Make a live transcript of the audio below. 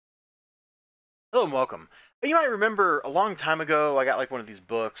Hello and welcome. You might remember a long time ago, I got like one of these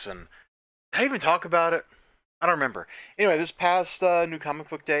books, and did I even talk about it? I don't remember. Anyway, this past new comic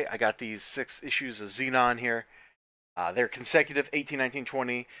book day, I got these 6 issues of Xenon here. They're consecutive 18, 19,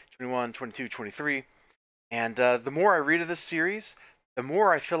 20, 21, 22, 23. And the more I read of this series, the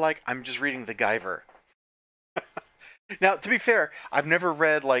more I feel like I'm just reading the Guyver. Now, to be fair, I've never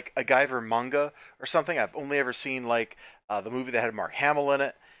read like a Guyver manga or something. I've only ever seen like the movie that had Mark Hamill in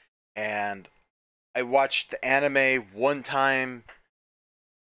it. And I watched the anime one time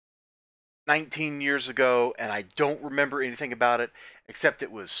 19 years ago, and I don't remember anything about it except it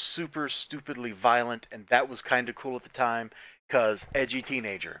was super stupidly violent, and that was kind of cool at the time because edgy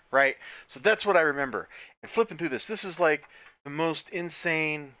teenager, right? So that's what I remember. And flipping through this is like the most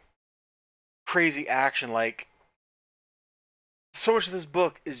insane, crazy action. Like, so much of this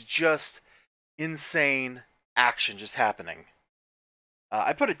book is just insane action just happening.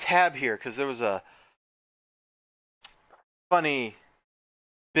 I put a tab here because there was a funny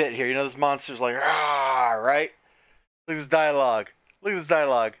bit here. You know, this monster's like, ah, right? Look at this dialogue. Look at this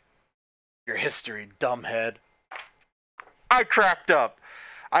dialogue. Your history, dumbhead. I cracked up.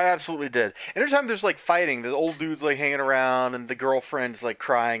 I absolutely did. And every time there's like fighting, the old dude's like hanging around and the girlfriend's like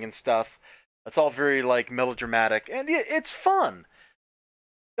crying and stuff. It's all very like melodramatic, and it's fun.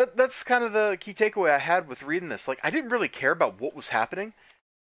 That's kind of the key takeaway I had with reading this. Like, I didn't really care about what was happening.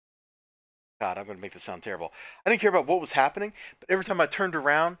 God, I'm going to make this sound terrible. I didn't care about what was happening, but every time I turned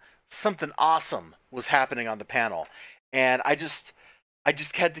around, something awesome was happening on the panel. And I just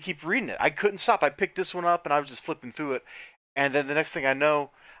had to keep reading it. I couldn't stop. I picked this one up and I was just flipping through it. And then the next thing I know,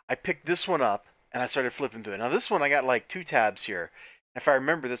 I picked this one up and I started flipping through it. Now this one I got like 2 tabs here. If I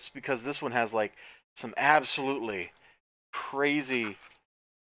remember, this is because this one has like some absolutely crazy,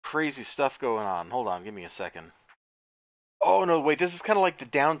 crazy stuff going on. Hold on, give me a second. Oh no, wait, this is kind of like the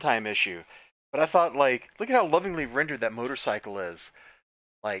downtime issue. But I thought, like, look at how lovingly rendered that motorcycle is.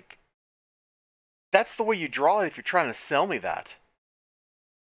 Like, that's the way you draw it if you're trying to sell me that.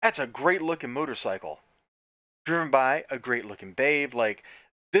 That's a great looking motorcycle. Driven by a great looking babe. Like,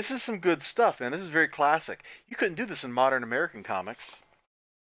 this is some good stuff, man. This is very classic. You couldn't do this in modern American comics.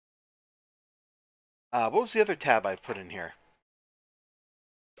 What was the other tab I put in here?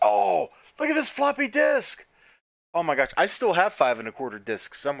 Oh, look at this floppy disk. Oh my gosh, I still have 5 1/4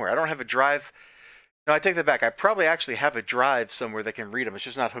 discs somewhere. I don't have a drive. No, I take that back. I probably actually have a drive somewhere that can read them. It's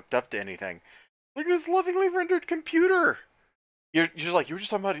just not hooked up to anything. Look at this lovingly rendered computer. You're just like, you were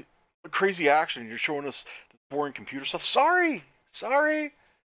just talking about crazy action and you're showing us boring computer stuff. Sorry. Sorry.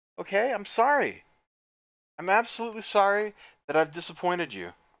 Okay, I'm sorry. I'm absolutely sorry that I've disappointed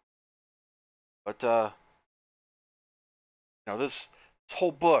you. But this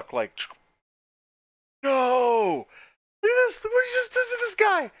whole book, like, no! Look at this! What he just does to this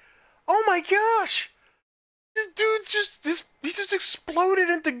guy! Oh my gosh! This dude he just exploded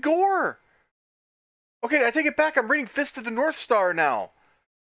into gore! Okay, I take it back. I'm reading Fist of the North Star now.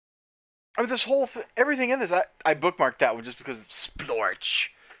 I mean, everything in this, I bookmarked that one just because it's splorch.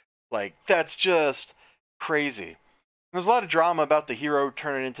 Like, that's just crazy. There's a lot of drama about the hero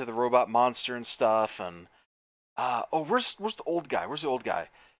turning into the robot monster and stuff, and where's the old guy? Where's the old guy?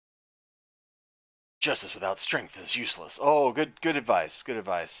 Justice without strength is useless. Oh, good advice. Good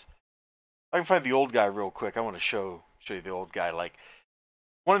advice. I can find the old guy real quick. I want to show you the old guy. Like,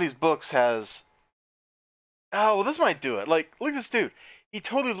 one of these books has. Oh, well, this might do it. Like, look at this dude. He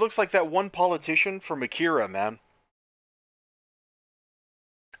totally looks like that one politician from Akira, man.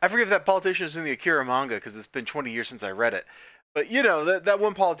 I forget if that politician is in the Akira manga because it's been 20 years since I read it. But you know that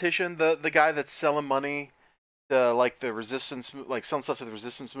one politician, the guy that's selling money, like the resistance, like selling stuff to the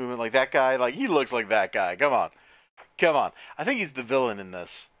resistance movement, like that guy, like he looks like that guy. Come on, come on. I think he's the villain in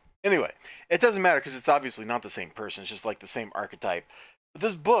this. Anyway, it doesn't matter because it's obviously not the same person. It's just like the same archetype. But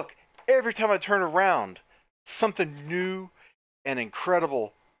this book, every time I turn around, something new and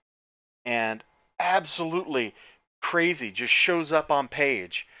incredible and absolutely crazy just shows up on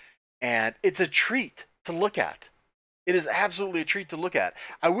page, and it's a treat to look at. It is absolutely a treat to look at.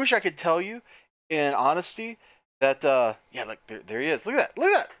 I wish I could tell you in honesty that yeah, look, there he is. Look at that. Look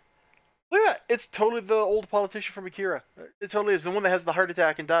at that. Look at that. It's totally the old politician from Akira. It totally is the one that has the heart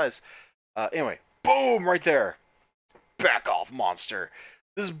attack and dies. Anyway, boom, right there. Back off, monster.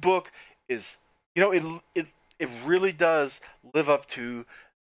 This book is, you know, it really does live up to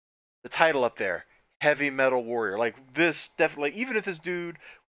the title up there, Heavy Metal Warrior. Like, this definitely, even if this dude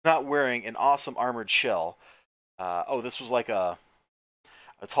not wearing an awesome armored shell. Oh, this was like a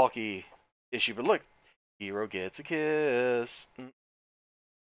talky issue, but look, hero gets a kiss.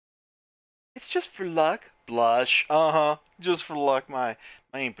 It's just for luck. Blush. Just for luck, my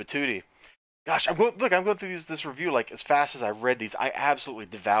ain't patootie. Gosh, I'm going through this review like as fast as I read these. I absolutely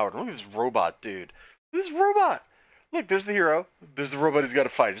devoured them. Look at this robot, dude. Look at this robot. Look, there's the hero. There's the robot he's got to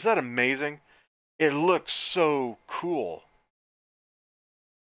fight. Is that amazing? It looks so cool.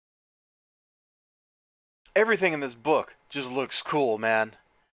 Everything in this book just looks cool, man.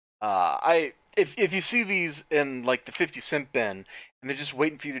 If you see these in like the 50-cent bin and they're just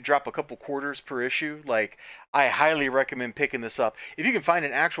waiting for you to drop a couple quarters per issue, like I highly recommend picking this up. If you can find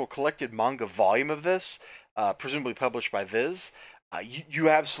an actual collected manga volume of this, presumably published by Viz, you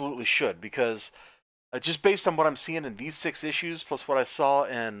absolutely should, because just based on what I'm seeing in these 6 issues plus what I saw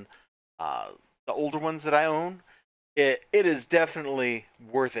in the older ones that I own, it is definitely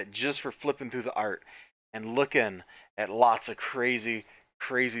worth it just for flipping through the art and looking at lots of crazy,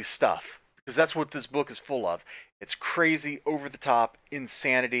 crazy stuff. Because that's what this book is full of. It's crazy, over the top,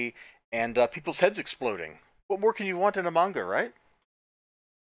 insanity, and people's heads exploding. What more can you want in a manga, right?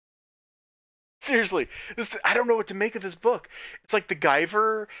 Seriously, I don't know what to make of this book. It's like the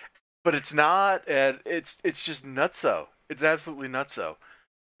Guyver, but it's not, and it's just nutso. It's absolutely nutso.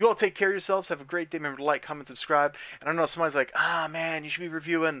 You all take care of yourselves. Have a great day. Remember to like, comment, subscribe. And I don't know, somebody's like, ah, man, you should be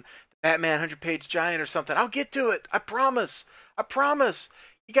reviewing Batman 100-page Giant or something. I'll get to it. I promise. I promise.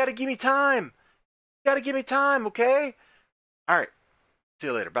 You got to give me time. You got to give me time, okay? All right. See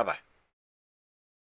you later. Bye-bye.